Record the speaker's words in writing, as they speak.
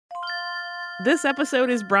This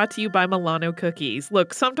episode is brought to you by Milano Cookies.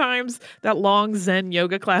 Look, sometimes that long Zen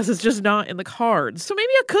yoga class is just not in the cards, so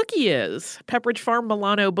maybe a cookie is. Pepperidge Farm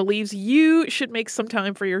Milano believes you should make some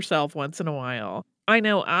time for yourself once in a while. I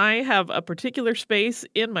know I have a particular space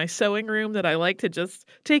in my sewing room that I like to just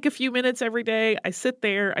take a few minutes every day. I sit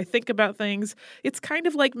there, I think about things. It's kind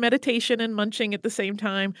of like meditation and munching at the same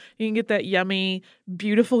time. You can get that yummy,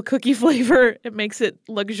 beautiful cookie flavor. It makes it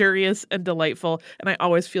luxurious and delightful, and I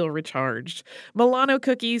always feel recharged. Milano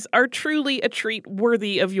cookies are truly a treat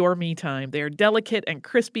worthy of your me time. They are delicate and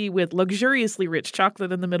crispy with luxuriously rich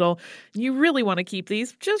chocolate in the middle. You really want to keep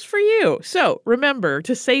these just for you. So remember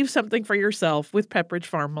to save something for yourself with Pepperidge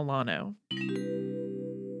Farm Milano.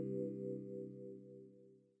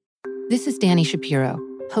 This is Dani Shapiro,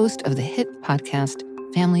 host of the hit podcast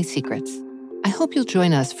Family Secrets. I hope you'll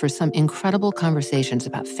join us for some incredible conversations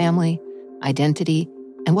about family, identity,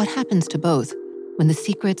 and what happens to both when the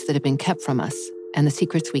secrets that have been kept from us and the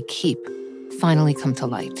secrets we keep finally come to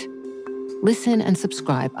light. Listen and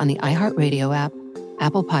subscribe on the iHeartRadio app,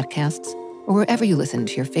 Apple Podcasts, or wherever you listen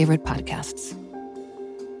to your favorite podcasts.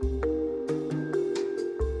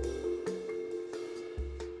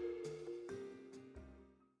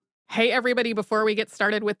 Hey, everybody, before we get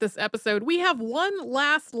started with this episode, we have one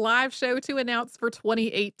last live show to announce for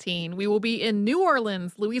 2018. We will be in New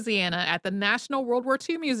Orleans, Louisiana at the National World War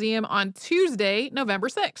II Museum on Tuesday, November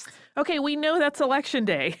 6th. Okay, we know that's Election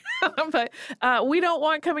Day, but we don't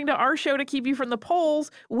want coming to our show to keep you from the polls.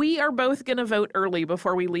 We are both going to vote early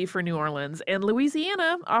before we leave for New Orleans, and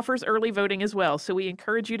Louisiana offers early voting as well, so we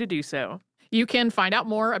encourage you to do so. You can find out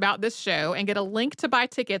more about this show and get a link to buy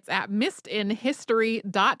tickets at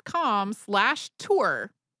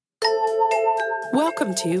missedinhistory.com/tour.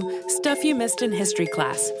 Welcome to Stuff You Missed in History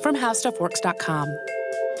Class from HowStuffWorks.com.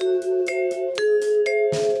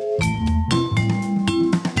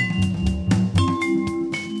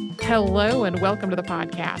 Hello and welcome to the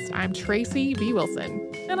podcast. I'm Tracy B.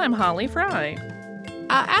 Wilson. And I'm Holly Fry.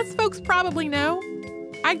 As folks probably know,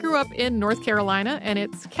 I grew up in North Carolina, and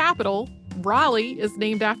its capital, Raleigh, is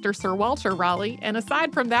named after Sir Walter Raleigh. And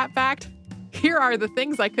aside from that fact, here are the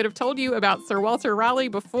things I could have told you about Sir Walter Raleigh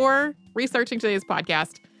before researching today's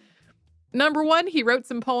podcast. Number one, he wrote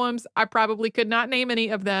some poems. I probably could not name any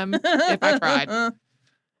of them if I tried.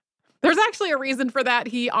 There's actually a reason for that.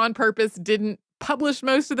 He, on purpose, didn't publish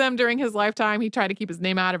most of them during his lifetime. He tried to keep his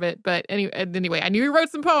name out of it. But anyway, I knew he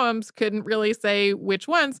wrote some poems, couldn't really say which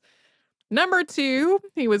ones. Number two,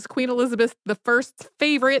 he was Queen Elizabeth I's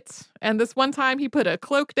favorite, and this one time he put a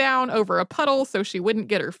cloak down over a puddle so she wouldn't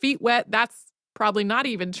get her feet wet. That's probably not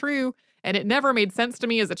even true, and it never made sense to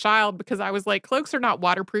me as a child because I was like, cloaks are not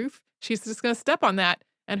waterproof. She's just going to step on that,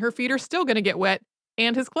 and her feet are still going to get wet,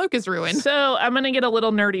 and his cloak is ruined. So I'm going to get a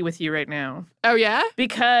little nerdy with you right now. Oh, yeah?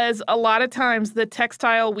 Because a lot of times the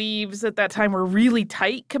textile weaves at that time were really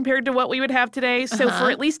tight compared to what we would have today, so for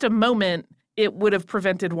at least a moment, it would have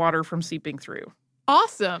prevented water from seeping through.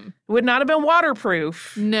 Awesome. It would not have been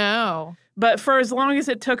waterproof. No. But for as long as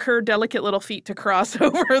it took her delicate little feet to cross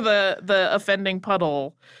over the offending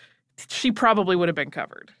puddle, she probably would have been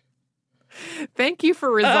covered. Thank you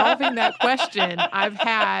for resolving that question I've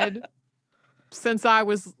had since I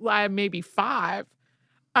was maybe 5.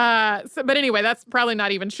 But anyway, that's probably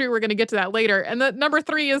not even true. We're going to get to that later. And the number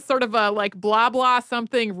 3 is sort of a like blah, blah,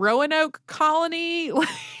 something Roanoke colony.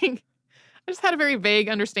 I just had a very vague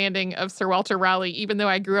understanding of Sir Walter Raleigh, even though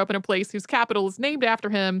I grew up in a place whose capital is named after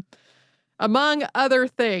him. Among other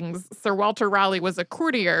things, Sir Walter Raleigh was a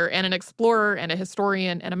courtier and an explorer and a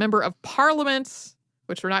historian and a member of Parliament,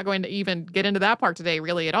 which we're not going to even get into that part today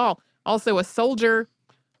really at all. Also a soldier.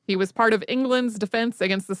 He was part of England's defense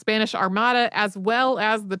against the Spanish Armada, as well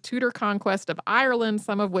as the Tudor conquest of Ireland,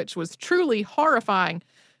 some of which was truly horrifying.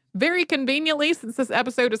 Very conveniently, since this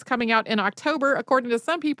episode is coming out in October, according to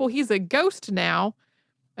some people, he's a ghost now.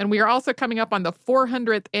 And we are also coming up on the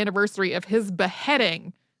 400th anniversary of his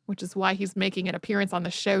beheading, which is why he's making an appearance on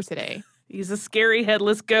the show today. He's a scary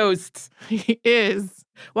headless ghost. He is.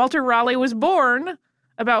 Walter Raleigh was born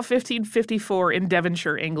about 1554 in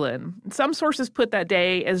Devonshire, England. Some sources put that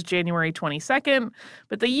day as January 22nd,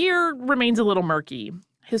 but the year remains a little murky.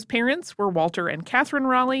 His parents were Walter and Catherine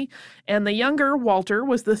Raleigh, and the younger Walter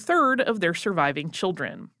was the third of their surviving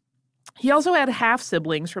children. He also had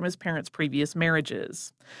half-siblings from his parents' previous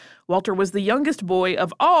marriages. Walter was the youngest boy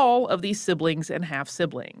of all of these siblings and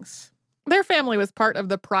half-siblings. Their family was part of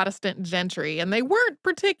the Protestant gentry, and they weren't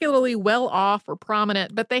particularly well off or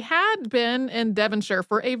prominent, but they had been in Devonshire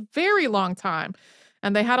for a very long time.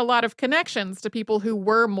 And they had a lot of connections to people who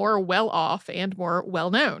were more well-off and more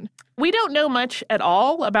well-known. We don't know much at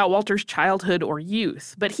all about Walter's childhood or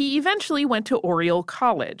youth, but he eventually went to Oriel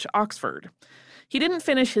College, Oxford. He didn't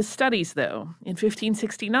finish his studies, though. In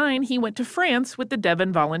 1569, he went to France with the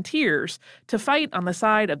Devon Volunteers to fight on the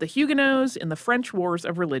side of the Huguenots in the French Wars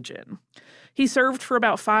of Religion. He served for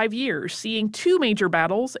about 5 years, seeing 2 major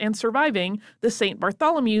battles and surviving the St.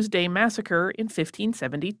 Bartholomew's Day Massacre in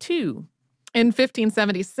 1572. In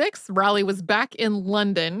 1576, Raleigh was back in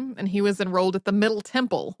London, and he was enrolled at the Middle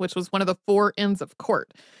Temple, which was one of the 4 Inns of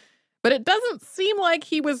Court. But it doesn't seem like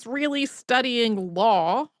he was really studying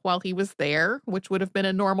law while he was there, which would have been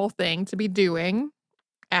a normal thing to be doing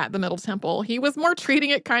at the Middle Temple. He was more treating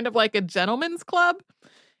it kind of like a gentleman's club.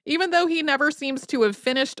 Even though he never seems to have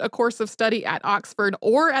finished a course of study at Oxford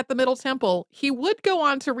or at the Middle Temple, he would go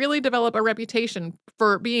on to really develop a reputation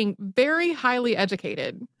for being very highly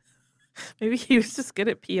educated. Maybe he was just good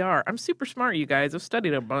at PR. I'm super smart, you guys. I've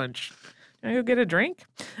studied a bunch. Can I go get a drink?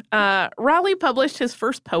 Raleigh published his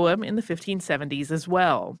first poem in the 1570s as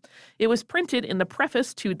well. It was printed in the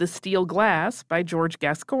preface to The Steel Glass by George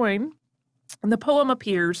Gascoigne, and the poem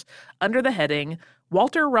appears under the heading,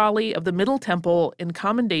 Walter Raleigh of the Middle Temple in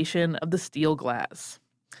Commendation of the Steel Glass,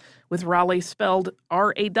 with Raleigh spelled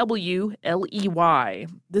R-A-W-L-E-Y.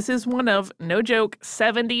 This is one of, no joke,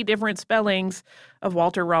 70 different spellings of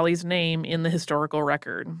Walter Raleigh's name in the historical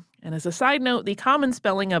record. And as a side note, the common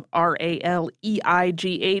spelling of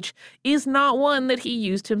R-A-L-E-I-G-H is not one that he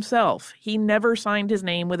used himself. He never signed his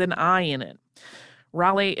name with an I in it.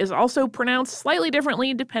 Raleigh is also pronounced slightly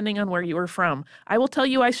differently depending on where you are from. I will tell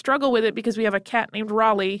you I struggle with it because we have a cat named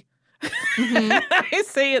Raleigh. Mm-hmm. I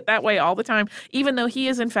say it that way all the time, even though he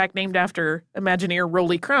is in fact named after Imagineer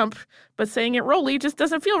Rolly Crump, but saying it Rolly just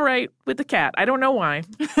doesn't feel right with the cat. I don't know why.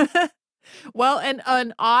 Well, and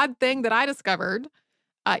an odd thing that I discovered,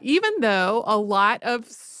 even though a lot of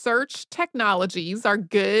search technologies are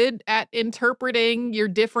good at interpreting your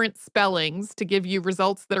different spellings to give you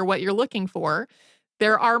results that are what you're looking for,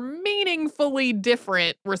 there are meaningfully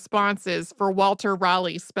different responses for Walter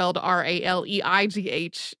Raleigh spelled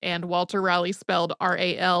R-A-L-E-I-G-H and Walter Raleigh spelled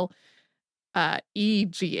R-A-L-E-G-H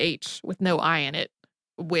with no I in it,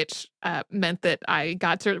 which meant that I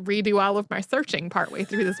got to redo all of my searching partway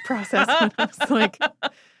through this process. And I was like,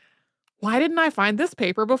 why didn't I find this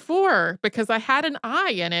paper before? Because I had an I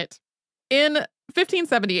in it. In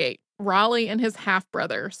 1578, Raleigh and his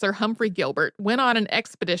half-brother, Sir Humphrey Gilbert, went on an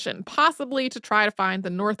expedition, possibly to try to find the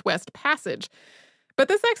Northwest Passage. But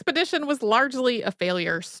this expedition was largely a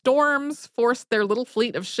failure. Storms forced their little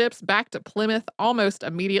fleet of ships back to Plymouth almost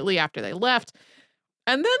immediately after they left.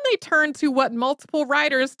 And then they turned to what multiple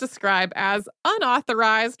writers describe as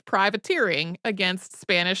unauthorized privateering against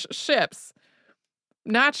Spanish ships.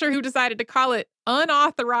 Not sure who decided to call it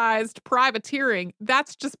unauthorized privateering.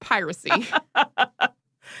 That's just piracy.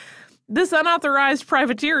 This unauthorized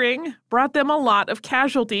privateering brought them a lot of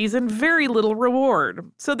casualties and very little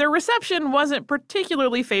reward, so their reception wasn't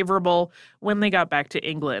particularly favorable when they got back to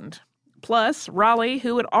England. Plus, Raleigh,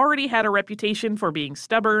 who had already had a reputation for being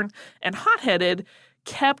stubborn and hot-headed,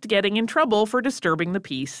 kept getting in trouble for disturbing the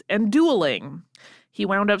peace and dueling. He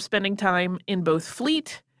wound up spending time in both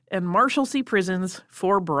Fleet and Marshalsea prisons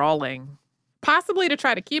for brawling. Possibly to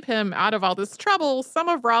try to keep him out of all this trouble, some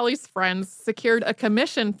of Raleigh's friends secured a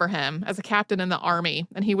commission for him as a captain in the army,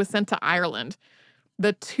 and he was sent to Ireland.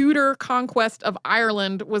 The Tudor conquest of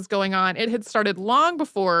Ireland was going on. It had started long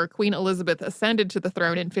before Queen Elizabeth ascended to the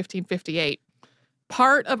throne in 1558.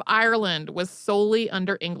 Part of Ireland was solely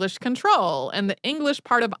under English control, and the English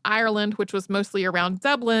part of Ireland, which was mostly around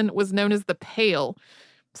Dublin, was known as the Pale.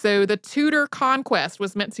 So the Tudor conquest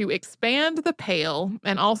was meant to expand the Pale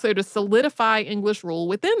and also to solidify English rule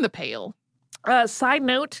within the Pale. Side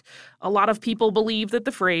note, a lot of people believe that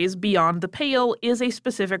the phrase beyond the Pale is a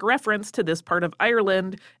specific reference to this part of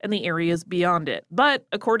Ireland and the areas beyond it. But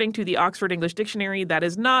according to the Oxford English Dictionary, that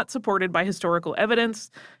is not supported by historical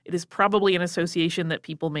evidence. It is probably an association that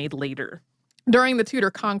people made later. During the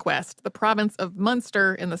Tudor conquest, the province of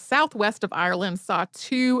Munster in the southwest of Ireland saw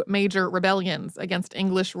 2 major rebellions against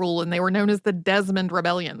English rule, and they were known as the Desmond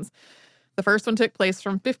Rebellions. The first one took place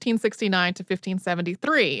from 1569 to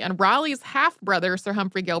 1573, and Raleigh's half-brother, Sir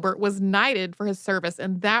Humphrey Gilbert, was knighted for his service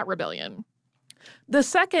in that rebellion. The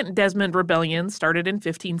second Desmond Rebellion started in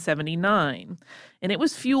 1579, and it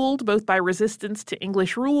was fueled both by resistance to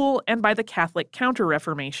English rule and by the Catholic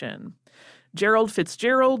Counter-Reformation. Gerald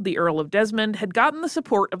Fitzgerald, the Earl of Desmond, had gotten the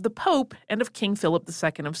support of the Pope and of King Philip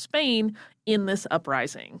II of Spain in this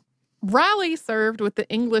uprising. Raleigh served with the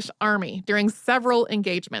English army during several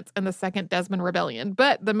engagements in the Second Desmond Rebellion,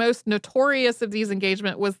 but the most notorious of these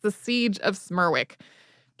engagements was the Siege of Smerwick.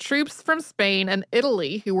 Troops from Spain and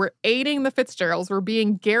Italy who were aiding the Fitzgeralds were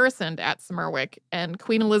being garrisoned at Smerwick, and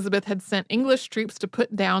Queen Elizabeth had sent English troops to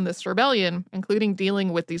put down this rebellion, including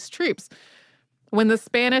dealing with these troops. When the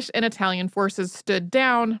Spanish and Italian forces stood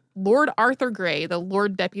down, Lord Arthur Grey, the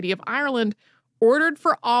Lord Deputy of Ireland, ordered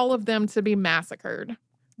for all of them to be massacred.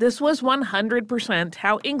 This was 100%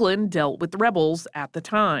 how England dealt with the rebels at the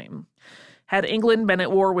time. Had England been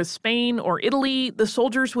at war with Spain or Italy, the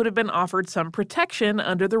soldiers would have been offered some protection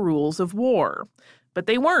under the rules of war. But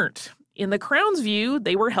they weren't. In the Crown's view,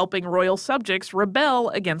 they were helping royal subjects rebel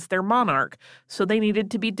against their monarch, so they needed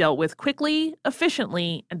to be dealt with quickly,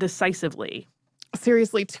 efficiently, and decisively.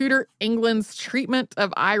 Seriously, Tudor England's treatment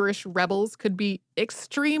of Irish rebels could be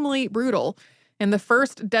extremely brutal. In the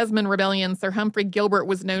First Desmond Rebellion, Sir Humphrey Gilbert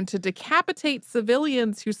was known to decapitate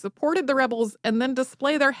civilians who supported the rebels and then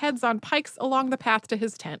display their heads on pikes along the path to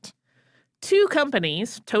his tent. 2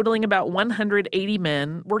 companies, totaling about 180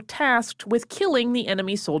 men, were tasked with killing the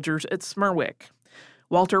enemy soldiers at Smerwick.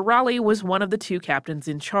 Walter Raleigh was one of the 2 captains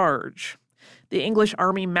in charge. The English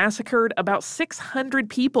army massacred about 600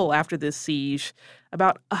 people after this siege.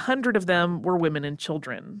 About 100 of them were women and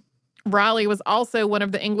children. Raleigh was also one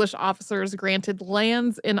of the English officers granted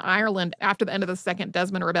lands in Ireland after the end of the Second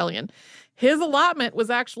Desmond Rebellion. His allotment was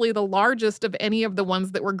actually the largest of any of the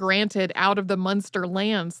ones that were granted out of the Munster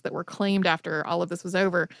lands that were claimed after all of this was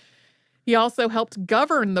over. He also helped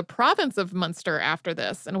govern the province of Munster after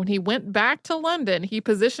this, and when he went back to London, he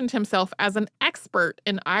positioned himself as an expert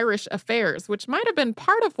in Irish affairs, which might have been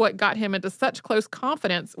part of what got him into such close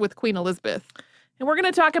confidence with Queen Elizabeth. And we're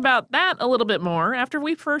going to talk about that a little bit more after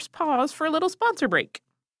we first pause for a little sponsor break.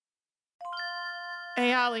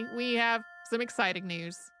 Hey, Holly, we have some exciting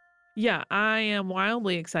news. Yeah, I am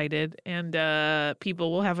wildly excited, and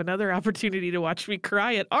people will have another opportunity to watch me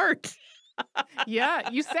cry at art. Yeah,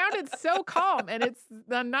 you sounded so calm, and it's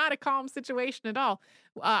not a calm situation at all.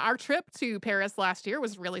 Our trip to Paris last year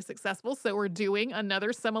was really successful, so we're doing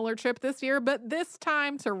another similar trip this year, but this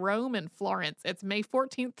time to Rome and Florence. It's May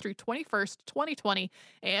 14th through 21st, 2020,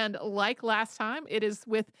 and like last time, it is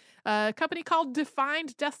with a company called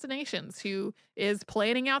Defined Destinations, who is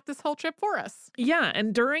planning out this whole trip for us. Yeah,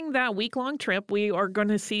 and during that week-long trip, we are going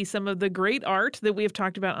to see some of the great art that we have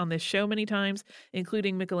talked about on this show many times,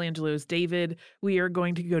 including Michelangelo's David. We are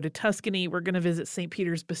going to go to Tuscany. We're going to visit St.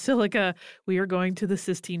 Peter's Basilica. We are going to the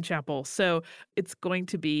Sistine Chapel. So it's going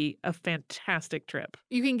to be a fantastic trip.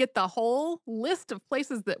 You can get the whole list of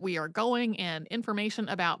places that we are going and information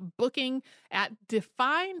about booking at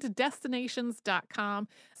defineddestinations.com.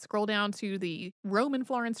 Scroll down to the Rome and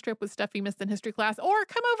Florence trip with stuff you missed in history class, or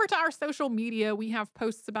come over to our social media. We have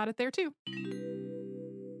posts about it there too.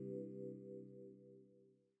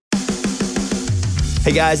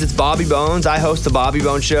 Hey guys, it's Bobby Bones. I host the Bobby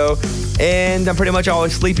Bones Show, and I'm pretty much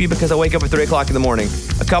always sleepy because I wake up at 3 o'clock in the morning.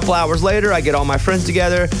 A couple hours later, I get all my friends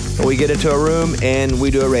together, and we get into a room, and we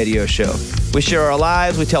do a radio show. We share our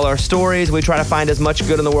lives, we tell our stories, we try to find as much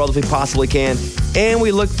good in the world as we possibly can, and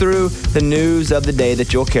we look through the news of the day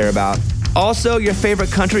that you'll care about. Also, your favorite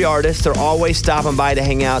country artists are always stopping by to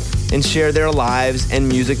hang out and share their lives and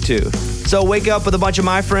music too. So wake up with a bunch of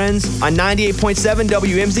my friends on 98.7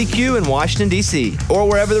 WMZQ in Washington, D.C., or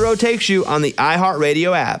wherever the road takes you on the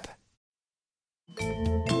iHeartRadio app.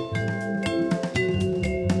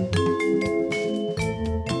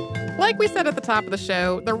 Like we said at the top of the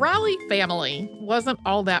show, the Raleigh family wasn't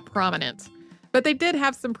all that prominent, but they did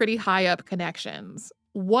have some pretty high-up connections.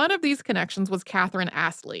 One of these connections was Catherine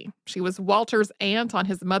Astley. She was Walter's aunt on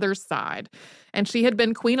his mother's side, and she had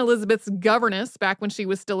been Queen Elizabeth's governess back when she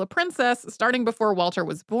was still a princess, starting before Walter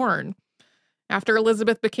was born. After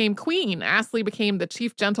Elizabeth became queen, Astley became the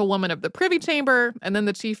chief gentlewoman of the Privy Chamber, and then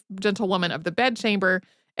the chief gentlewoman of the Bedchamber,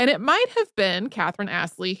 and it might have been Catherine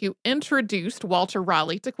Astley who introduced Walter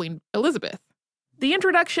Raleigh to Queen Elizabeth. The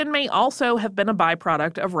introduction may also have been a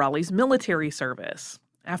byproduct of Raleigh's military service.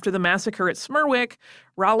 After the massacre at Smerwick,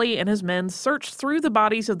 Raleigh and his men searched through the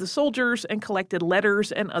bodies of the soldiers and collected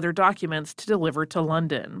letters and other documents to deliver to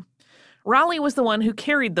London. Raleigh was the one who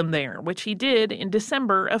carried them there, which he did in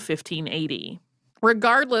December of 1580.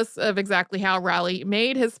 Regardless of exactly how Raleigh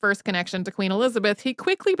made his first connection to Queen Elizabeth, he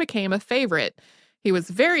quickly became a favorite. He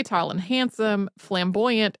was very tall and handsome,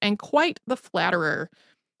 flamboyant, and quite the flatterer.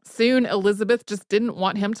 Soon, Elizabeth just didn't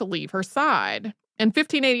want him to leave her side. In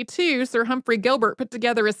 1582, Sir Humphrey Gilbert put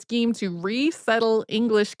together a scheme to resettle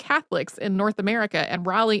English Catholics in North America, and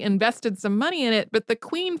Raleigh invested some money in it, but the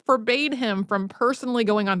Queen forbade him from personally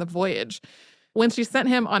going on the voyage. When she sent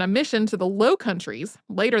him on a mission to the Low Countries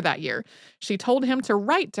later that year, she told him to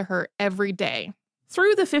write to her every day.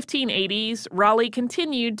 Through the 1580s, Raleigh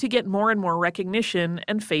continued to get more and more recognition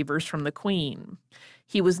and favors from the Queen.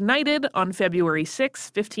 He was knighted on February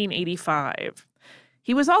 6, 1585.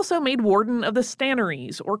 He was also made warden of the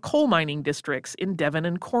stannaries, or coal mining districts, in Devon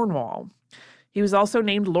and Cornwall. He was also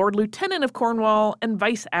named Lord Lieutenant of Cornwall and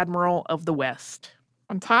Vice Admiral of the West.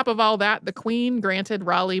 On top of all that, the Queen granted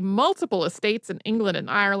Raleigh multiple estates in England and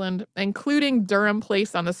Ireland, including Durham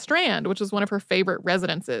Place on the Strand, which was one of her favorite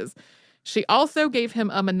residences. She also gave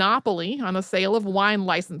him a monopoly on the sale of wine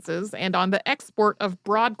licenses and on the export of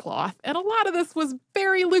broadcloth, and a lot of this was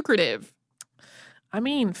very lucrative. I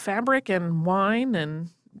mean, fabric and wine, and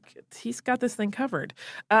he's got this thing covered.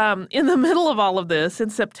 In the middle of all of this, in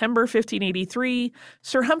September 1583,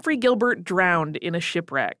 Sir Humphrey Gilbert drowned in a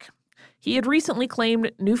shipwreck. He had recently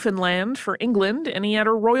claimed Newfoundland for England, and he had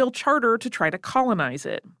a royal charter to try to colonize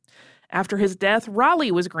it. After his death,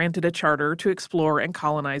 Raleigh was granted a charter to explore and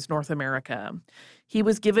colonize North America. He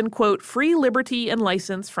was given, quote, free liberty and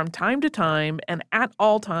license from time to time and at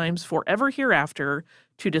all times forever hereafter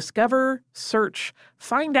to discover, search,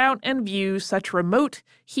 find out, and view such remote,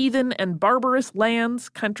 heathen, and barbarous lands,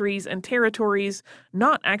 countries, and territories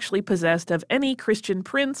not actually possessed of any Christian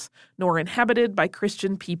prince nor inhabited by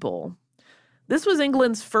Christian people. This was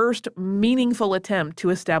England's first meaningful attempt to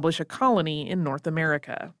establish a colony in North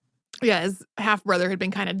America. Yeah, his half-brother had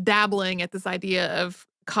been kind of dabbling at this idea of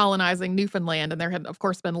colonizing Newfoundland, and there had, of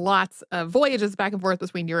course, been lots of voyages back and forth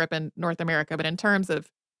between Europe and North America. But in terms of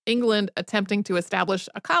England attempting to establish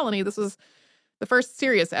a colony, this was the first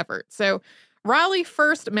serious effort. So Raleigh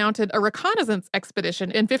first mounted a reconnaissance expedition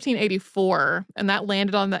in 1584, and that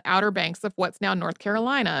landed on the outer banks of what's now North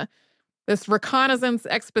Carolina. This reconnaissance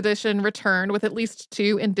expedition returned with at least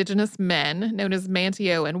 2 indigenous men known as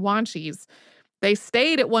Manteo and Wanchese. They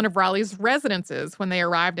stayed at one of Raleigh's residences when they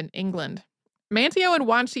arrived in England. Manteo and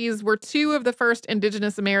Wanchese were 2 of the first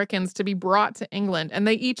indigenous Americans to be brought to England, and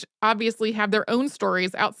they each obviously have their own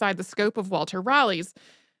stories outside the scope of Walter Raleigh's.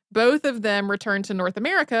 Both of them returned to North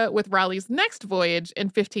America with Raleigh's next voyage in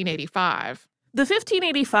 1585. The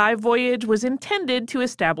 1585 voyage was intended to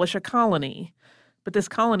establish a colony. But this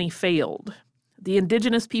colony failed. The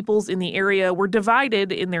indigenous peoples in the area were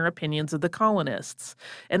divided in their opinions of the colonists,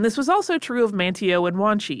 and this was also true of Manteo and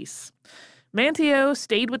Wanchese. Manteo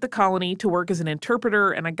stayed with the colony to work as an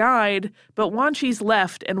interpreter and a guide, but Wanchese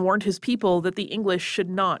left and warned his people that the English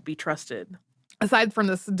should not be trusted. Aside from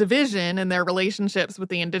this division in their relationships with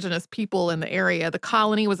the indigenous people in the area, the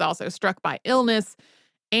colony was also struck by illness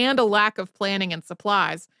and a lack of planning and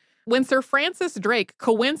supplies. When Sir Francis Drake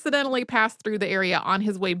coincidentally passed through the area on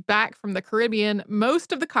his way back from the Caribbean,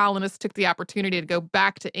 most of the colonists took the opportunity to go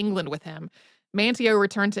back to England with him. Manteo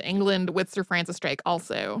returned to England with Sir Francis Drake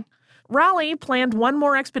also. Raleigh planned one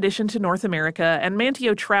more expedition to North America, and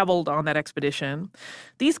Manteo traveled on that expedition.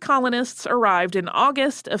 These colonists arrived in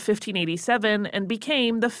August of 1587 and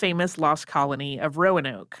became the famous lost colony of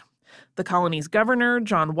Roanoke. The colony's governor,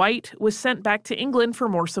 John White, was sent back to England for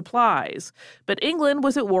more supplies, but England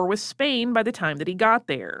was at war with Spain by the time that he got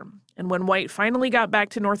there. And when White finally got back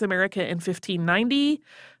to North America in 1590,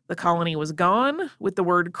 the colony was gone, with the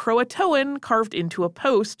word Croatoan carved into a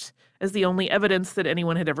post as the only evidence that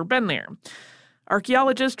anyone had ever been there.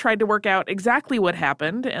 Archaeologists tried to work out exactly what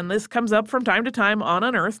happened, and this comes up from time to time on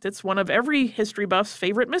Unearthed. It's one of every history buff's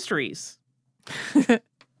favorite mysteries.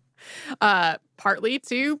 Partly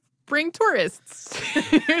to bring tourists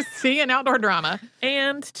to see an outdoor drama.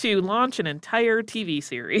 And to launch an entire TV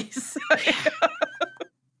series.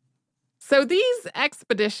 So these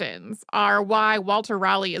expeditions are why Walter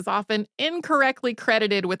Raleigh is often incorrectly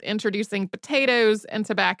credited with introducing potatoes and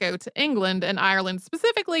tobacco to England and Ireland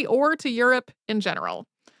specifically, or to Europe in general.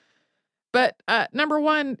 But number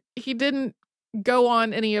one, he didn't go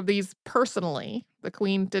on any of these personally. The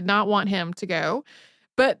Queen did not want him to go.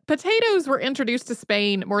 But potatoes were introduced to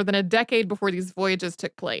Spain more than a decade before these voyages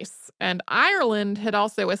took place. And Ireland had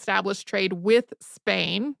also established trade with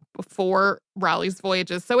Spain before Raleigh's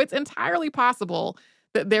voyages. So it's entirely possible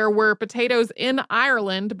that there were potatoes in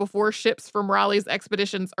Ireland before ships from Raleigh's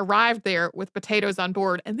expeditions arrived there with potatoes on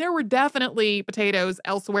board. And there were definitely potatoes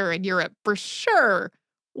elsewhere in Europe, for sure,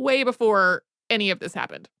 way before any of this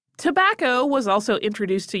happened. Tobacco was also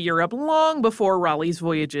introduced to Europe long before Raleigh's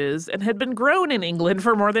voyages and had been grown in England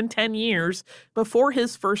for more than 10 years before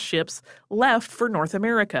his first ships left for North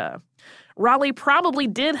America. Raleigh probably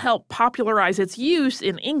did help popularize its use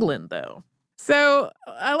in England, though. So,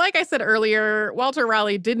 like I said earlier, Walter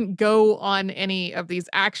Raleigh didn't go on any of these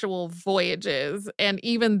actual voyages. And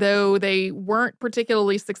even though they weren't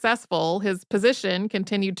particularly successful, his position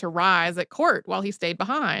continued to rise at court while he stayed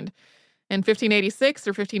behind. In 1586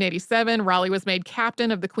 or 1587, Raleigh was made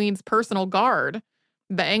captain of the Queen's personal guard.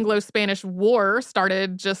 The Anglo-Spanish War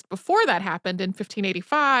started just before that happened in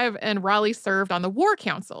 1585, and Raleigh served on the War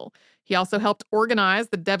Council. He also helped organize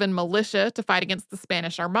the Devon militia to fight against the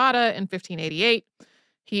Spanish Armada in 1588.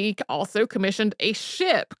 He also commissioned a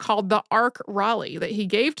ship called the Ark Raleigh that he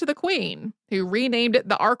gave to the Queen, who renamed it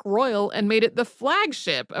the Ark Royal and made it the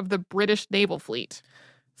flagship of the British naval fleet.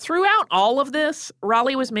 Throughout all of this,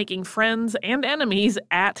 Raleigh was making friends and enemies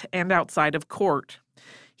at and outside of court.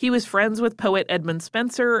 He was friends with poet Edmund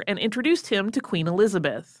Spenser and introduced him to Queen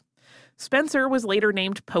Elizabeth. Spenser was later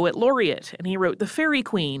named Poet Laureate, and he wrote The Faerie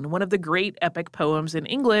Queen, one of the great epic poems in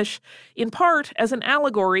English, in part as an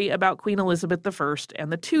allegory about Queen Elizabeth I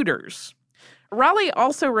and the Tudors. Raleigh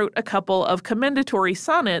also wrote a couple of commendatory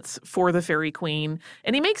sonnets for the Faerie Queen,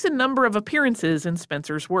 and he makes a number of appearances in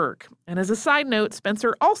Spenser's work. And as a side note,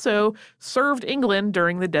 Spenser also served England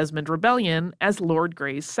during the Desmond Rebellion as Lord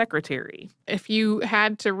Grey's secretary. If you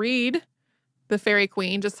had to read the Faerie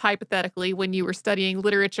Queen, just hypothetically, when you were studying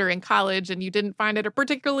literature in college and you didn't find it a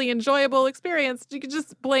particularly enjoyable experience, you could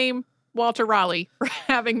just blame Walter Raleigh for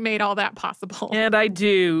having made all that possible. And I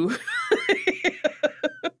do.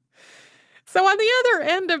 So on the other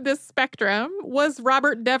end of this spectrum was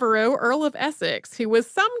Robert Devereux, Earl of Essex, who was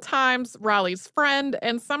sometimes Raleigh's friend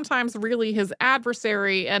and sometimes really his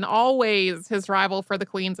adversary and always his rival for the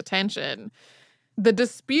Queen's attention. The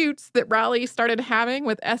disputes that Raleigh started having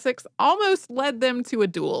with Essex almost led them to a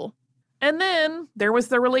duel. And then there was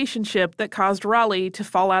the relationship that caused Raleigh to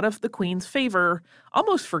fall out of the Queen's favor,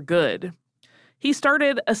 almost for good. He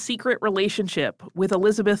started a secret relationship with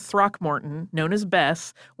Elizabeth Throckmorton, known as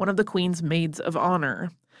Bess, one of the Queen's maids of honor.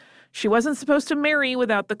 She wasn't supposed to marry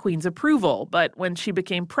without the Queen's approval, but when she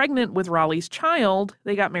became pregnant with Raleigh's child,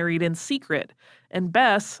 they got married in secret, and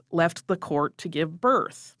Bess left the court to give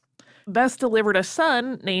birth. Bess delivered a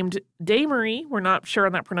son named Damery, we're not sure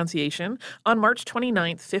on that pronunciation, on March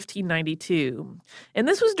 29th, 1592. And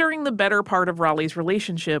this was during the better part of Raleigh's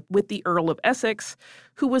relationship with the Earl of Essex,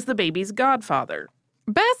 who was the baby's godfather.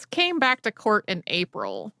 Bess came back to court in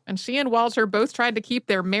April, and she and Walter both tried to keep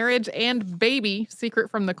their marriage and baby secret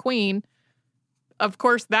from the Queen. Of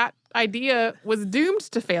course, that idea was doomed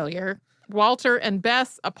to failure. Walter and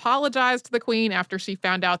Bess apologized to the Queen after she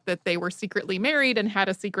found out that they were secretly married and had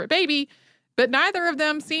a secret baby, but neither of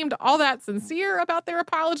them seemed all that sincere about their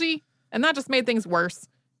apology, and that just made things worse.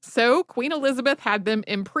 So Queen Elizabeth had them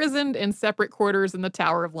imprisoned in separate quarters in the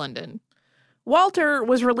Tower of London. Walter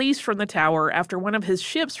was released from the Tower after one of his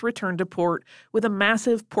ships returned to port with a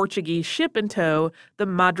massive Portuguese ship in tow, the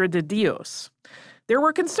Madre de Dios. There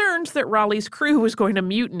were concerns that Raleigh's crew was going to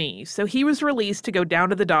mutiny, so he was released to go down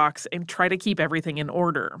to the docks and try to keep everything in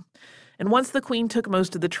order. And once the Queen took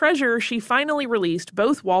most of the treasure, she finally released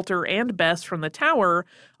both Walter and Bess from the Tower,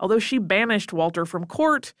 although she banished Walter from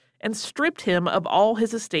court and stripped him of all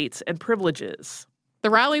his estates and privileges.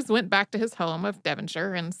 The Raleighs went back to his home of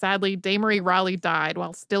Devonshire, and sadly, Damery Raleigh died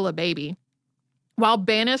while still a baby. While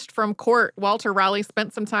banished from court, Walter Raleigh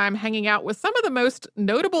spent some time hanging out with some of the most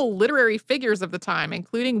notable literary figures of the time,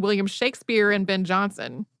 including William Shakespeare and Ben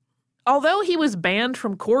Jonson. Although he was banned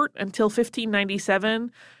from court until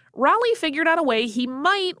 1597, Raleigh figured out a way he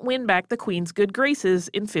might win back the Queen's good graces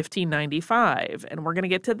in 1595. And we're going to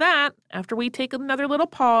get to that after we take another little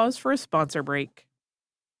pause for a sponsor break.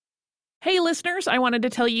 Hey, listeners, I wanted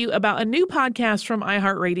to tell you about a new podcast from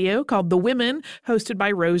iHeartRadio called The Women, hosted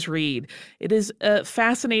by Rose Reed. It is a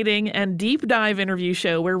fascinating and deep dive interview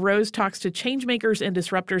show where Rose talks to changemakers and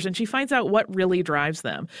disruptors, and she finds out what really drives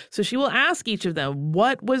them. So she will ask each of them,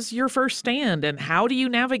 what was your first stand, and how do you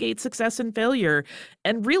navigate success and failure?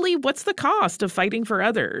 And really, what's the cost of fighting for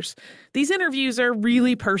others? These interviews are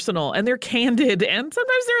really personal, and they're candid, and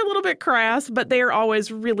sometimes they're a little bit crass, but they are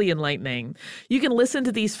always really enlightening. You can listen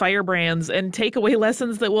to these firebrands and take away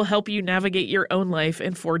lessons that will help you navigate your own life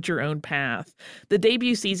and forge your own path. The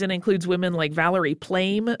debut season includes women like Valerie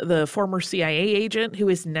Plame, the former CIA agent who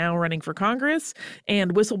is now running for Congress,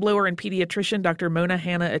 and whistleblower and pediatrician Dr. Mona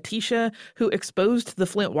Hanna-Attisha, who exposed the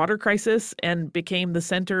Flint water crisis and became the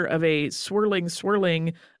center of a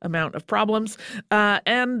swirling amount of problems,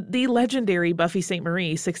 and the legendary Buffy St.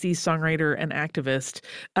 Marie, 60s songwriter and activist.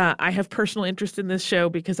 I have personal interest in this show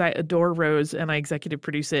because I adore Rose and I executive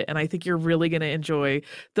produce it, and I think think you're really going to enjoy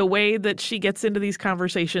the way that she gets into these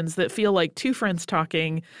conversations that feel like two friends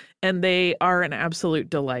talking, and they are an absolute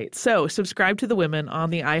delight. So subscribe to The Women on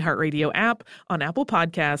the iHeartRadio app, on Apple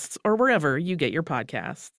Podcasts, or wherever you get your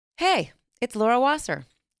podcasts. Hey, it's Laura Wasser.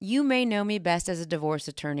 You may know me best as a divorce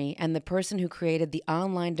attorney and the person who created the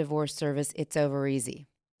online divorce service It's Over Easy.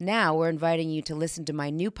 Now we're inviting you to listen to my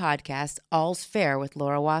new podcast, All's Fair with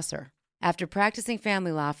Laura Wasser. After practicing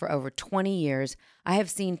family law for over 20 years, I have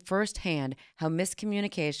seen firsthand how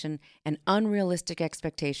miscommunication and unrealistic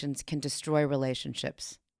expectations can destroy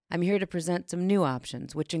relationships. I'm here to present some new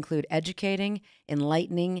options, which include educating,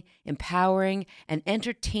 enlightening, empowering, and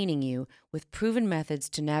entertaining you with proven methods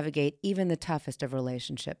to navigate even the toughest of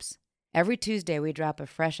relationships. Every Tuesday, we drop a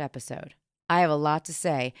fresh episode. I have a lot to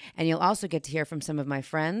say, and you'll also get to hear from some of my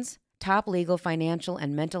friends, top legal, financial,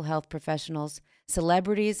 and mental health professionals,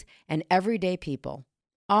 celebrities, and everyday people,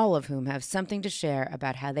 all of whom have something to share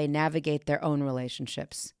about how they navigate their own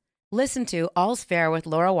relationships. Listen to All's Fair with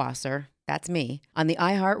Laura Wasser, that's me, on the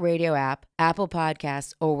iHeartRadio app, Apple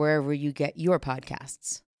Podcasts, or wherever you get your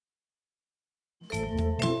podcasts.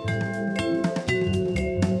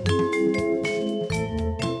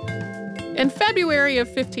 In February of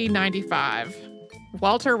 1595,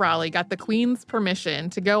 Walter Raleigh got the Queen's permission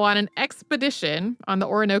to go on an expedition on the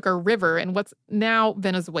Orinoco River in what's now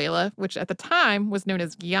Venezuela, which at the time was known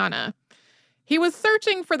as Guyana. He was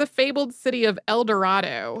searching for the fabled city of El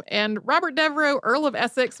Dorado, and Robert Devereux, Earl of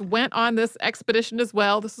Essex, went on this expedition as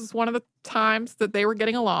well. This is one of the times that they were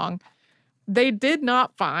getting along. They did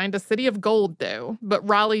not find a city of gold, though, but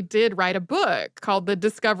Raleigh did write a book called The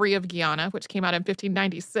Discovery of Guyana, which came out in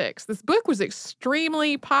 1596. This book was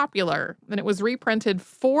extremely popular, and it was reprinted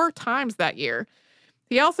 4 times that year.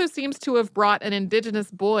 He also seems to have brought an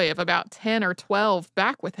indigenous boy of about 10 or 12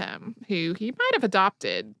 back with him, who he might have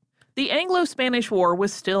adopted. The Anglo-Spanish War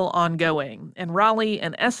was still ongoing, and Raleigh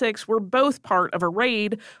and Essex were both part of a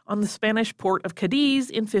raid on the Spanish port of Cadiz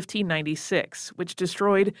in 1596, which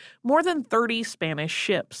destroyed more than 30 Spanish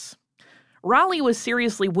ships. Raleigh was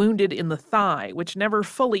seriously wounded in the thigh, which never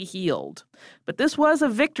fully healed. But this was a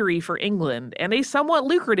victory for England, and a somewhat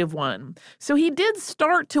lucrative one, so he did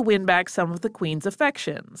start to win back some of the Queen's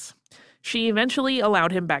affections. She eventually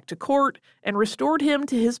allowed him back to court and restored him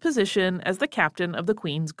to his position as the captain of the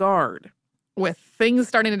Queen's Guard. With things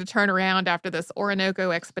starting to turn around after this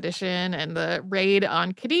Orinoco expedition and the raid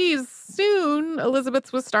on Cadiz, soon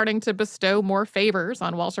Elizabeth was starting to bestow more favors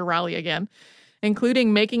on Walter Raleigh again,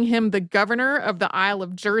 including making him the governor of the Isle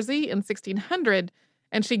of Jersey in 1600,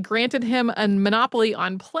 and she granted him a monopoly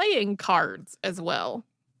on playing cards as well.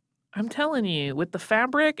 I'm telling you, with the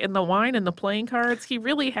fabric and the wine and the playing cards, he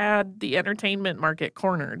really had the entertainment market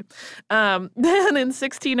cornered. Then in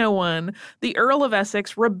 1601, the Earl of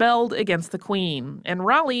Essex rebelled against the Queen, and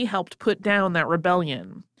Raleigh helped put down that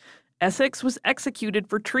rebellion. Essex was executed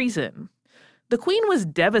for treason. The Queen was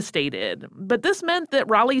devastated, but this meant that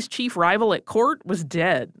Raleigh's chief rival at court was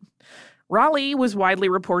dead. Raleigh was widely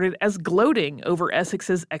reported as gloating over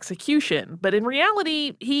Essex's execution, but in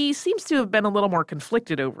reality, he seems to have been a little more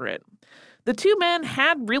conflicted over it. The two men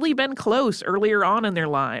had really been close earlier on in their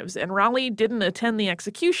lives, and Raleigh didn't attend the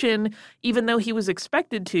execution, even though he was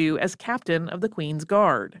expected to as captain of the Queen's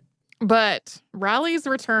Guard. But Raleigh's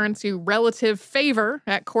return to relative favor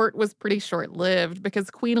at court was pretty short-lived because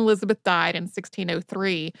Queen Elizabeth died in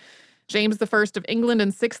 1603. James I of England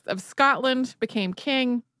and VI of Scotland became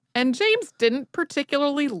king. And James didn't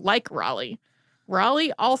particularly like Raleigh.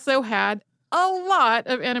 Raleigh also had a lot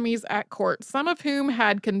of enemies at court, some of whom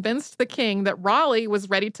had convinced the king that Raleigh was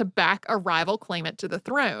ready to back a rival claimant to the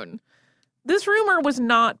throne. This rumor was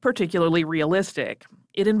not particularly realistic.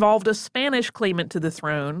 It involved a Spanish claimant to the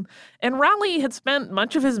throne, and Raleigh had spent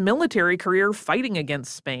much of his military career fighting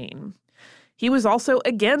against Spain. He was also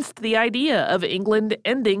against the idea of England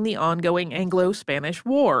ending the ongoing Anglo-Spanish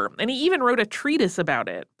War, and he even wrote a treatise about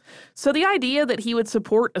it. So the idea that he would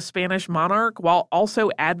support a Spanish monarch while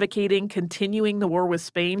also advocating continuing the war with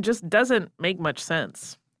Spain just doesn't make much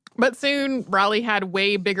sense. But soon, Raleigh had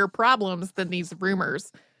way bigger problems than these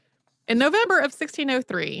rumors. In November of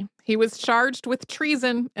 1603, he was charged with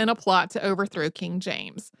treason in a plot to overthrow King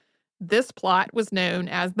James. This plot was known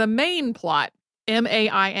as the Main Plot,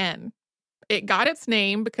 M-A-I-N. It got its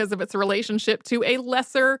name because of its relationship to a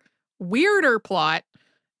lesser, weirder plot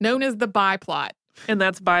known as the Bye Plot. And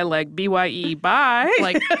that's by like B-Y-E, bye.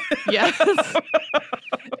 Like, yes.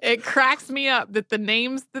 It cracks me up that the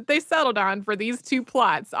names that they settled on for these two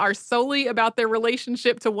plots are solely about their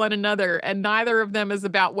relationship to one another, and neither of them is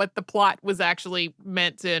about what the plot was actually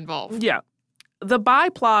meant to involve. Yeah. The Bye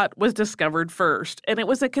plot was discovered first, and it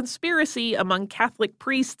was a conspiracy among Catholic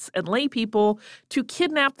priests and laypeople to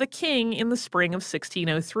kidnap the king in the spring of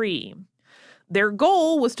 1603. Their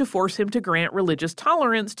goal was to force him to grant religious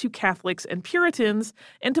tolerance to Catholics and Puritans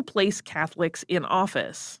and to place Catholics in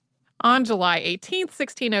office. On July 18th,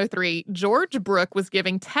 1603, George Brooke was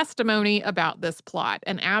giving testimony about this plot,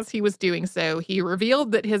 and as he was doing so, he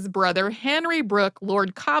revealed that his brother Henry Brooke,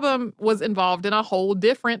 Lord Cobham, was involved in a whole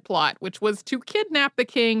different plot, which was to kidnap the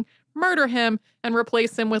king, murder him, and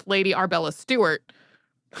replace him with Lady Arbella Stewart.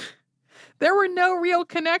 There were no real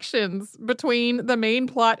connections between the main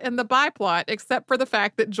plot and the Bye plot, except for the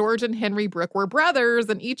fact that George and Henry Brooke were brothers,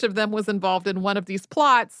 and each of them was involved in one of these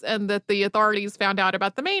plots, and that the authorities found out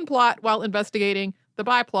about the main plot while investigating the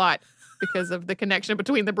Bye plot because of the connection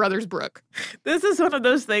between the brothers Brooke. This is one of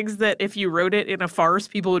those things that if you wrote it in a farce,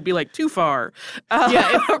 people would be like, too far.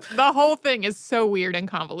 The whole thing is so weird and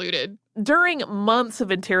convoluted. During months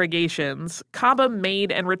of interrogations, Cobham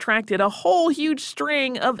made and retracted a whole huge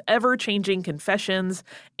string of ever-changing confessions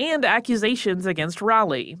and accusations against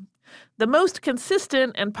Raleigh. The most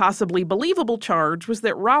consistent and possibly believable charge was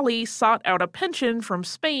that Raleigh sought out a pension from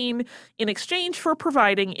Spain in exchange for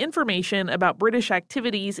providing information about British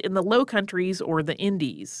activities in the Low Countries or the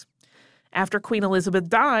Indies. After Queen Elizabeth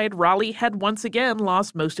died, Raleigh had once again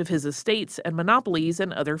lost most of his estates and monopolies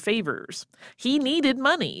and other favors. He needed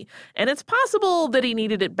money, and it's possible that he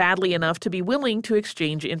needed it badly enough to be willing to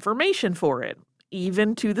exchange information for it,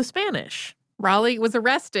 even to the Spanish. Raleigh was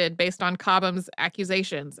arrested based on Cobham's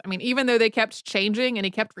accusations. I mean, even though they kept changing and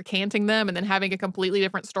he kept recanting them and then having a completely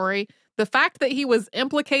different story, the fact that he was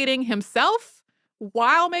implicating himself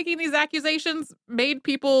while making these accusations made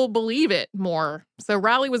people believe it more. So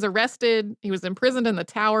Raleigh was arrested. He was imprisoned in the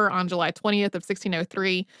Tower on July 20th of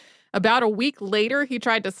 1603. About a week later, he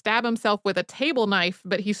tried to stab himself with a table knife,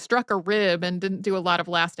 but he struck a rib and didn't do a lot of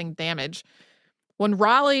lasting damage. When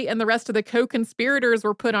Raleigh and the rest of the co-conspirators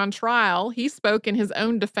were put on trial, he spoke in his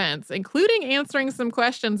own defense, including answering some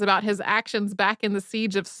questions about his actions back in the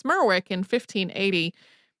siege of Smerwick in 1580.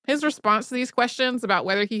 His response to these questions about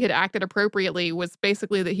whether he had acted appropriately was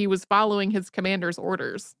basically that he was following his commander's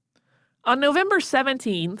orders. On November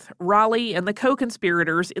 17th, Raleigh and the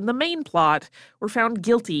co-conspirators in the main plot were found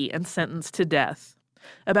guilty and sentenced to death.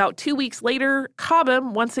 About 2 weeks later,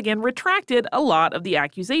 Cobham once again retracted a lot of the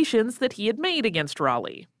accusations that he had made against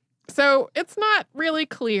Raleigh. So it's not really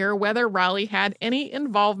clear whether Raleigh had any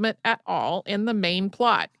involvement at all in the main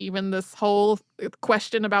plot, even this whole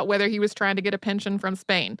question about whether he was trying to get a pension from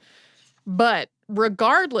Spain. But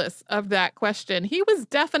regardless of that question, he was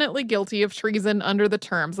definitely guilty of treason under the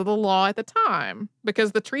terms of the law at the time,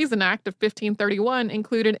 because the Treason Act of 1531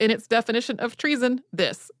 included in its definition of treason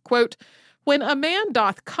this, quote, "When a man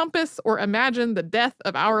doth compass or imagine the death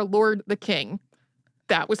of our Lord the King."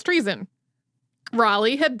 That was treason.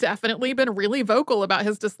 Raleigh had definitely been really vocal about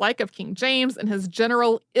his dislike of King James and his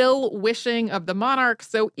general ill-wishing of the monarch.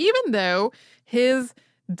 So even though his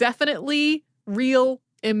definitely real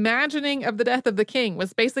imagining of the death of the king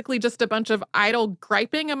was basically just a bunch of idle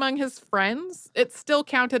griping among his friends, it still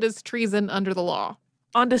counted as treason under the law.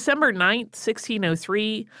 On December 9th,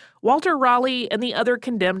 1603, Walter Raleigh and the other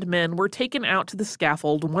condemned men were taken out to the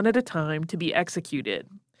scaffold one at a time to be executed.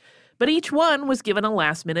 But each one was given a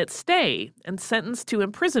last-minute stay and sentenced to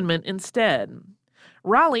imprisonment instead.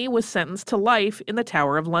 Raleigh was sentenced to life in the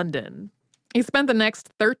Tower of London. He spent the next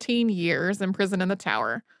 13 years in prison in the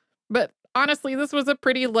Tower. But honestly, this was a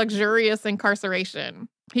pretty luxurious incarceration.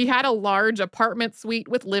 He had a large apartment suite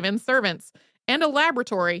with live-in servants, and a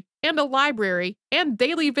laboratory, and a library, and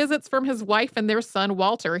daily visits from his wife and their son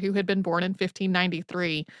Walter, who had been born in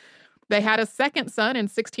 1593. They had a second son in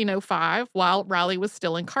 1605 while Raleigh was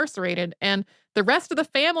still incarcerated, and the rest of the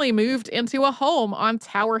family moved into a home on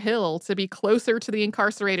Tower Hill to be closer to the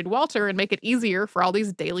incarcerated Walter and make it easier for all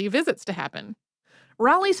these daily visits to happen.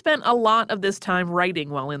 Raleigh spent a lot of this time writing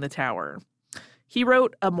while in the Tower. He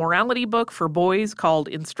wrote a morality book for boys called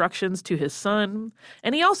Instructions to His Son,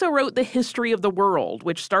 and he also wrote The History of the World,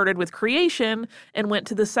 which started with creation and went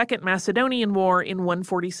to the Second Macedonian War in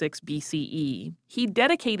 146 BCE. He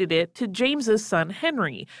dedicated it to James's son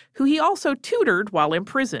Henry, who he also tutored while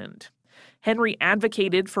imprisoned. Henry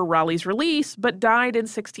advocated for Raleigh's release, but died in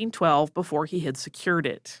 1612 before he had secured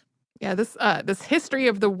it. Yeah, this History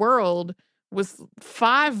of the World was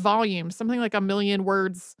 5 volumes, something like 1,000,000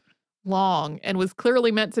 words long, and was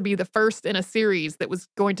clearly meant to be the first in a series that was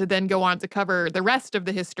going to then go on to cover the rest of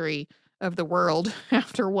the history of the world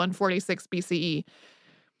after 146 BCE.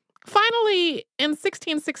 Finally, in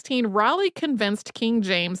 1616, Raleigh convinced King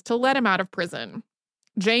James to let him out of prison.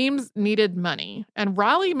 James needed money, and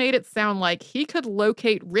Raleigh made it sound like he could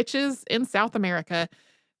locate riches in South America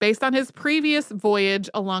based on his previous voyage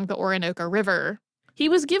along the Orinoco River. He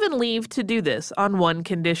was given leave to do this on one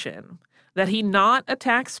condition, that he not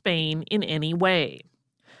attack Spain in any way.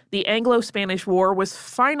 The Anglo-Spanish War was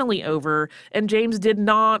finally over, and James did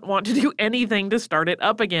not want to do anything to start it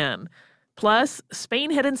up again. Plus, Spain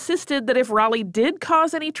had insisted that if Raleigh did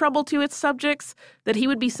cause any trouble to its subjects, that he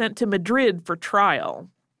would be sent to Madrid for trial.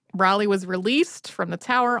 Raleigh was released from the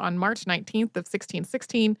Tower on March 19th of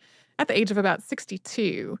 1616 at the age of about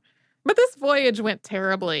 62. But this voyage went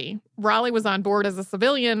terribly. Raleigh was on board as a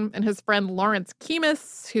civilian, and his friend Lawrence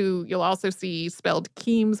Keymis, who you'll also see spelled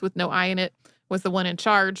Keems with no I in it, was the one in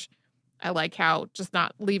charge. I like how just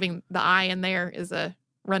not leaving the I in there is a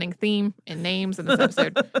running theme in names in this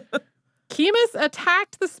episode. Keymis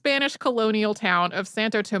attacked the Spanish colonial town of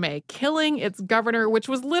Santo Tomé, killing its governor, which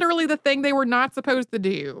was literally the thing they were not supposed to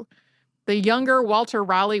do. The younger Walter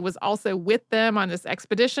Raleigh was also with them on this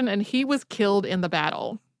expedition, and he was killed in the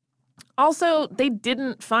battle. Also, they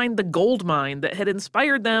didn't find the gold mine that had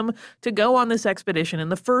inspired them to go on this expedition in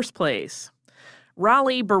the first place.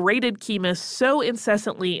 Raleigh berated Keymis so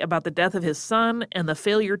incessantly about the death of his son and the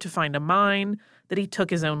failure to find a mine that he took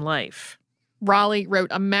his own life. Raleigh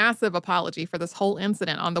wrote a massive apology for this whole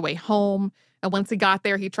incident on the way home, and once he got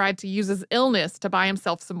there, he tried to use his illness to buy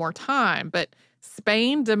himself some more time, but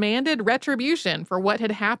Spain demanded retribution for what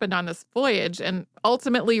had happened on this voyage, and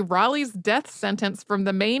ultimately Raleigh's death sentence from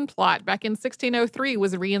the main plot back in 1603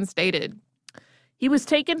 was reinstated. He was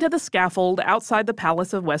taken to the scaffold outside the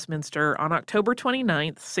Palace of Westminster on October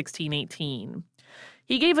 29th, 1618.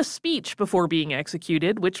 He gave a speech before being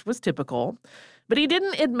executed, which was typical, but he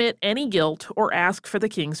didn't admit any guilt or ask for the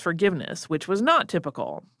king's forgiveness, which was not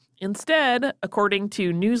typical. Instead, according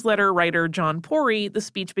to newsletter writer John Pori, the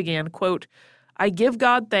speech began, quote, "I give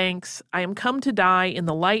God thanks. I am come to die in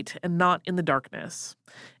the light and not in the darkness."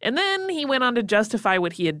 And then he went on to justify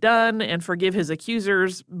what he had done and forgive his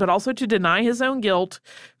accusers, but also to deny his own guilt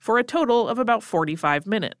for a total of about 45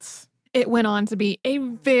 minutes. It went on to be a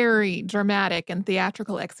very dramatic and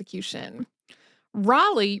theatrical execution.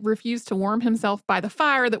 Raleigh refused to warm himself by the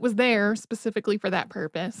fire that was there specifically for that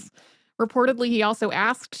purpose. Reportedly, he also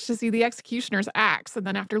asked to see the executioner's axe, and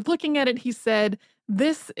then after looking at it, he said,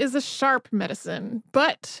 "This is a sharp medicine,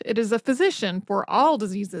 but it is a physician for all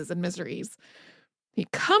diseases and miseries." He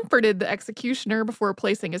comforted the executioner before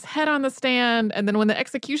placing his head on the stand, and then when the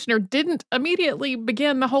executioner didn't immediately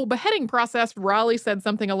begin the whole beheading process, Raleigh said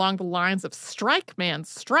something along the lines of, "Strike, man,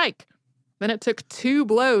 strike." Then it took 2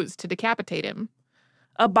 blows to decapitate him.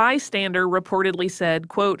 A bystander reportedly said,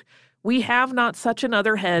 quote, "We have not such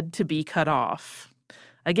another head to be cut off."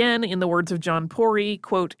 Again, in the words of John Pori,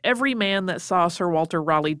 quote, "Every man that saw Sir Walter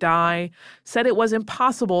Raleigh die said it was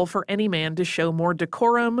impossible for any man to show more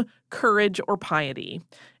decorum, courage, or piety,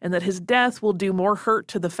 and that his death will do more hurt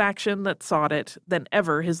to the faction that sought it than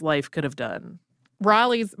ever his life could have done."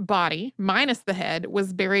 Raleigh's body, minus the head,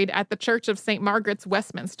 was buried at the Church of St. Margaret's,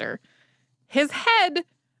 Westminster. His head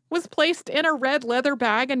was placed in a red leather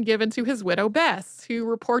bag and given to his widow Bess, who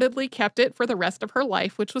reportedly kept it for the rest of her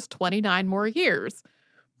life, which was 29 more years.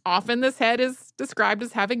 Often this head is described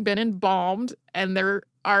as having been embalmed, and there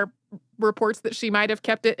are reports that she might have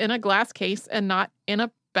kept it in a glass case and not in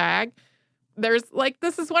a bag.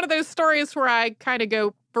 This is one of those stories where I kind of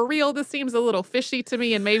go, for real, this seems a little fishy to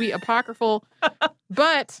me and maybe apocryphal.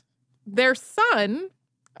 But their son,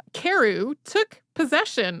 Carew, took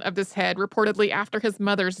possession of this head reportedly after his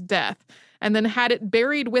mother's death, and then had it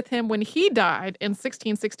buried with him when he died in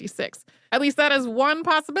 1666. At least that is one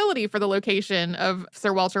possibility for the location of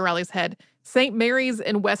Sir Walter Raleigh's head. St. Mary's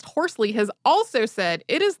in West Horsley has also said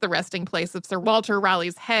it is the resting place of Sir Walter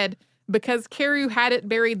Raleigh's head because Carew had it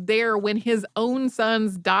buried there when his own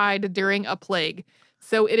sons died during a plague.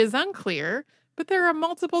 So it is unclear, but there are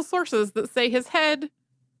multiple sources that say his head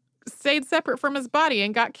stayed separate from his body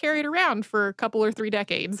and got carried around for a couple or 3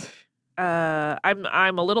 decades.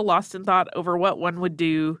 I'm a little lost in thought over what one would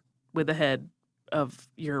do with the head of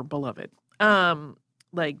your beloved.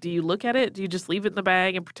 Do you look at it? Do you just leave it in the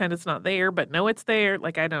bag and pretend it's not there, but know it's there?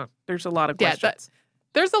 There's a lot of questions.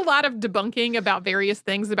 There's a lot of debunking about various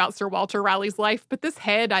things about Sir Walter Raleigh's life, but this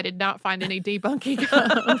head I did not find any debunking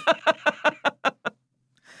of.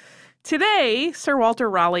 Today, Sir Walter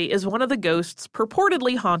Raleigh is one of the ghosts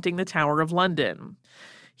purportedly haunting the Tower of London.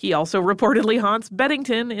 He also reportedly haunts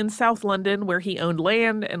Beddington in South London, where he owned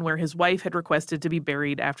land and where his wife had requested to be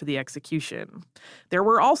buried after the execution. There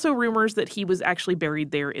were also rumors that he was actually buried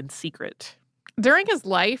there in secret. During his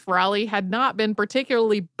life, Raleigh had not been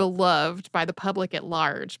particularly beloved by the public at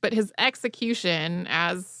large, but his execution,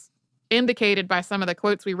 as indicated by some of the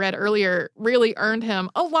quotes we read earlier, really earned him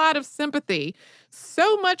a lot of sympathy.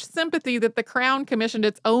 So much sympathy that the Crown commissioned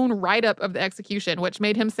its own write-up of the execution, which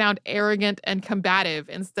made him sound arrogant and combative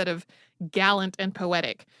instead of gallant and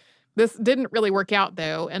poetic. This didn't really work out,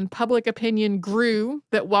 though, and public opinion grew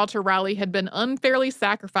that Walter Raleigh had been unfairly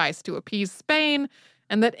sacrificed to appease Spain,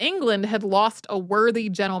 and that England had lost a worthy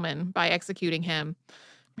gentleman by executing him.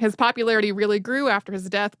 His popularity really grew after his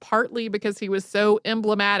death, partly because he was so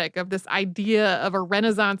emblematic of this idea of a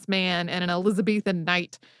Renaissance man and an Elizabethan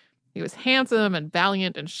knight. He was handsome and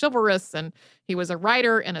valiant and chivalrous, and he was a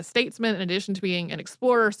writer and a statesman in addition to being an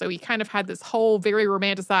explorer, so he kind of had this whole very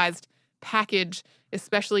romanticized package,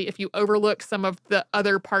 especially if you overlook some of the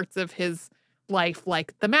other parts of his life,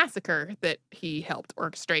 like the massacre that he helped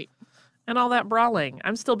orchestrate. And all that brawling.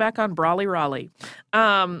 I'm still back on Brawly Raleigh.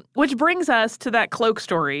 Which brings us to that cloak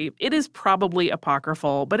story. It is probably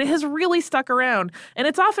apocryphal, but it has really stuck around, and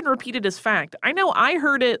it's often repeated as fact. I know I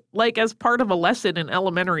heard it like as part of a lesson in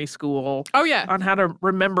elementary school. Oh, yeah. On how to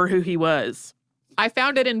remember who he was. I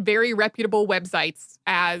found it in very reputable websites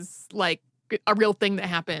as like a real thing that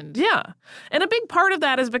happened. Yeah. And a big part of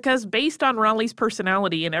that is because based on Raleigh's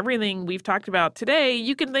personality and everything we've talked about today,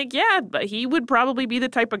 you can think, yeah, but he would probably be the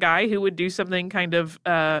type of guy who would do something kind of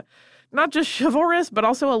not just chivalrous, but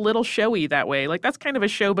also a little showy that way. Like, that's kind of a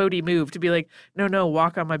showboaty move to be like, no,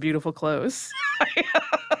 walk on my beautiful clothes.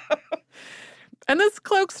 And this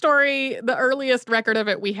cloak story, the earliest record of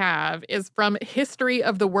it we have is from History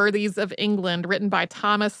of the Worthies of England, written by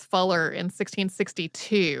Thomas Fuller in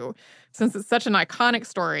 1662. Since it's such an iconic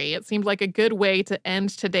story, it seemed like a good way to end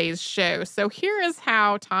today's show. So here is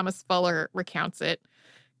how Thomas Fuller recounts it.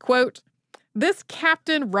 Quote, "This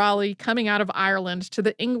Captain Raleigh coming out of Ireland to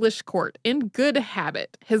the English court in good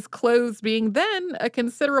habit, his clothes being then a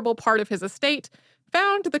considerable part of his estate,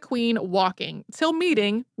 found the queen walking till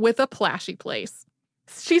meeting with a plashy place.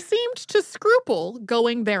 She seemed to scruple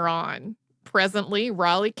going thereon. Presently,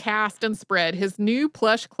 Raleigh cast and spread his new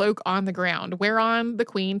plush cloak on the ground, whereon the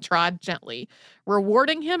queen trod gently,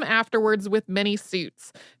 rewarding him afterwards with many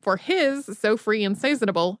suits, for his, so free and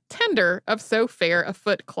seasonable, tender of so fair a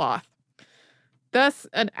foot cloth. Thus,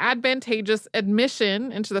 an advantageous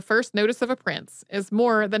admission into the first notice of a prince is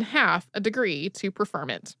more than half a degree to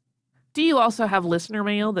preferment." Do you also have listener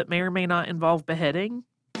mail that may or may not involve beheading?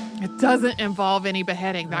 It doesn't involve any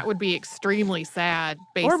beheading. That would be extremely sad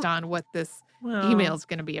based on what this email is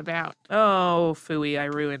going to be about. Oh, phooey, I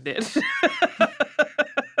ruined it.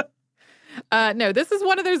 No, this is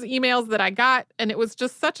one of those emails that I got, and it was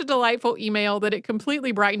just such a delightful email that it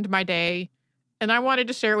completely brightened my day. And I wanted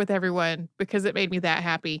to share it with everyone because it made me that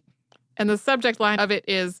happy. And the subject line of it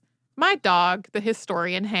is, "My dog, the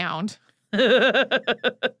historian hound."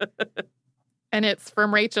 And it's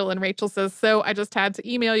from Rachel, and Rachel says, "So I just had to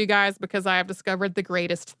email you guys because I have discovered the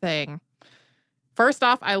greatest thing. First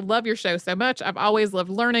off, I love your show so much. I've always loved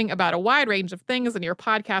learning about a wide range of things, and your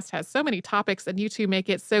podcast has so many topics, and you two make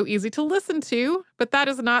it so easy to listen to, but that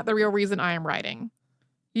is not the real reason I am writing.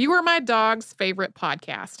 You are my dog's favorite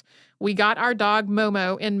podcast. We got our dog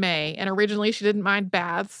Momo in May, and originally she didn't mind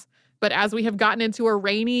baths. But as we have gotten into a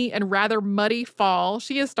rainy and rather muddy fall,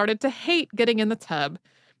 she has started to hate getting in the tub.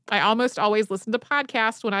 I almost always listen to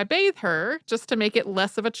podcasts when I bathe her, just to make it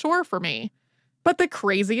less of a chore for me. But the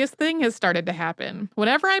craziest thing has started to happen.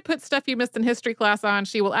 Whenever I put Stuff You Missed in History class on,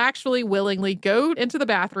 she will actually willingly go into the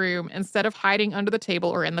bathroom instead of hiding under the table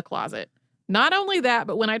or in the closet. Not only that,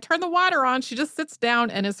 but when I turn the water on, she just sits down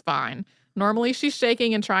and is fine. Normally, she's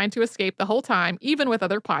shaking and trying to escape the whole time, even with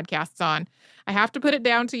other podcasts on. I have to put it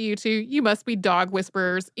down to you two. You must be dog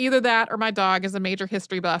whisperers. Either that or my dog is a major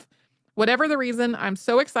history buff. Whatever the reason, I'm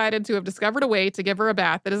so excited to have discovered a way to give her a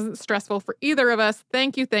bath that isn't stressful for either of us.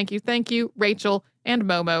 Thank you, Rachel and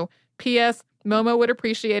Momo. P.S. Momo would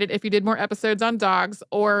appreciate it if you did more episodes on dogs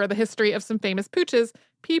or the history of some famous pooches.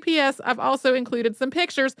 P.P.S. I've also included some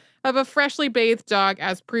pictures of a freshly bathed dog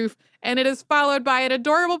as proof, and it is followed by an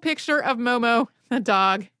adorable picture of Momo, the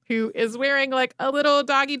dog, who is wearing like a little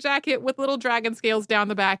doggy jacket with little dragon scales down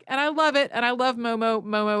the back. And I love it. And I love Momo.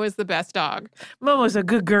 Momo is the best dog. Momo's a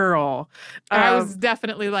good girl. I was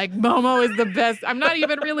definitely like, Momo is the best. I'm not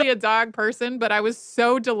even really a dog person, but I was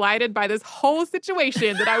so delighted by this whole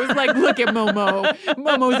situation that I was like, look at Momo.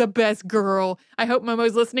 Momo's the best girl. I hope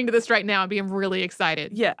Momo's listening to this right now and being really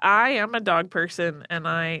excited. Yeah, I am a dog person, and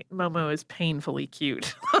Momo is painfully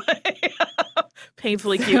cute.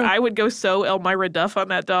 Painfully cute. I would go so Elmira Duff on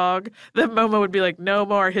that dog that Momo would be like, no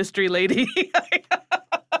more history, lady.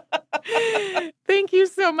 Thank you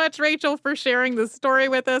so much, Rachel, for sharing the story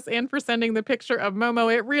with us and for sending the picture of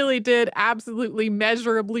Momo. It really did absolutely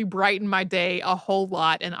measurably brighten my day a whole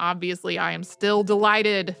lot. And obviously, I am still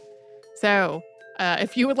delighted. So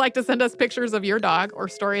if you would like to send us pictures of your dog or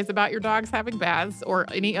stories about your dogs having baths or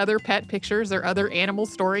any other pet pictures or other animal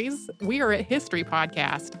stories, we are at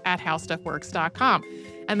historypodcast@howstuffworks.com.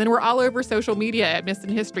 And then we're all over social media at Missed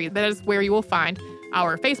in History. That is where you will find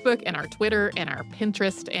our Facebook and our Twitter and our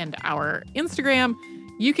Pinterest and our Instagram.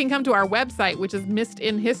 You can come to our website, which is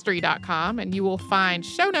missedinhistory.com, and you will find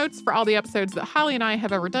show notes for all the episodes that Holly and I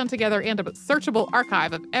have ever done together and a searchable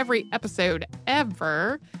archive of every episode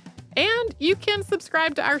ever. And you can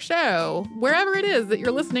subscribe to our show wherever it is that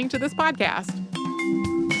you're listening to this podcast.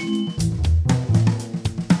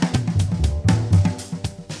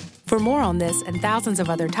 For more on this and thousands of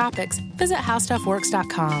other topics, visit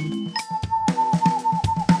howstuffworks.com.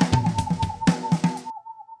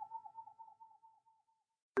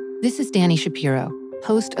 This is Dani Shapiro,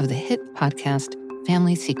 host of the hit podcast,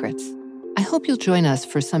 Family Secrets. I hope you'll join us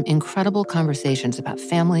for some incredible conversations about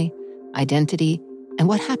family, identity, and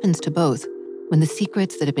what happens to both when the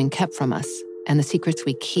secrets that have been kept from us and the secrets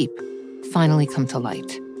we keep finally come to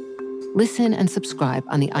light. Listen and subscribe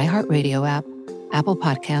on the iHeartRadio app, Apple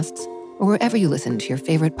Podcasts, or wherever you listen to your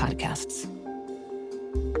favorite podcasts.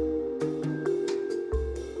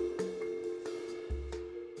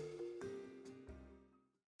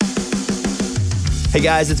 Hey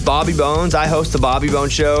guys, it's Bobby Bones. I host the Bobby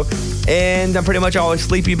Bones Show, and I'm pretty much always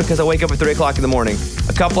sleepy because I wake up at 3 o'clock in the morning.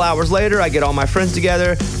 A couple hours later, I get all my friends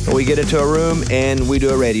together, and we get into a room, and we do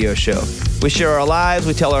a radio show. We share our lives,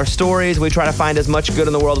 we tell our stories, we try to find as much good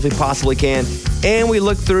in the world as we possibly can, and we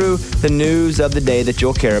look through the news of the day that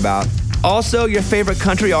you'll care about. Also, your favorite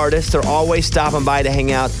country artists are always stopping by to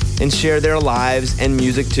hang out and share their lives and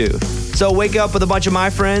music too. So wake up with a bunch of my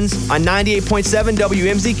friends on 98.7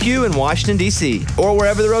 WMZQ in Washington, D.C., or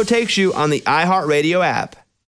wherever the road takes you on the iHeartRadio app.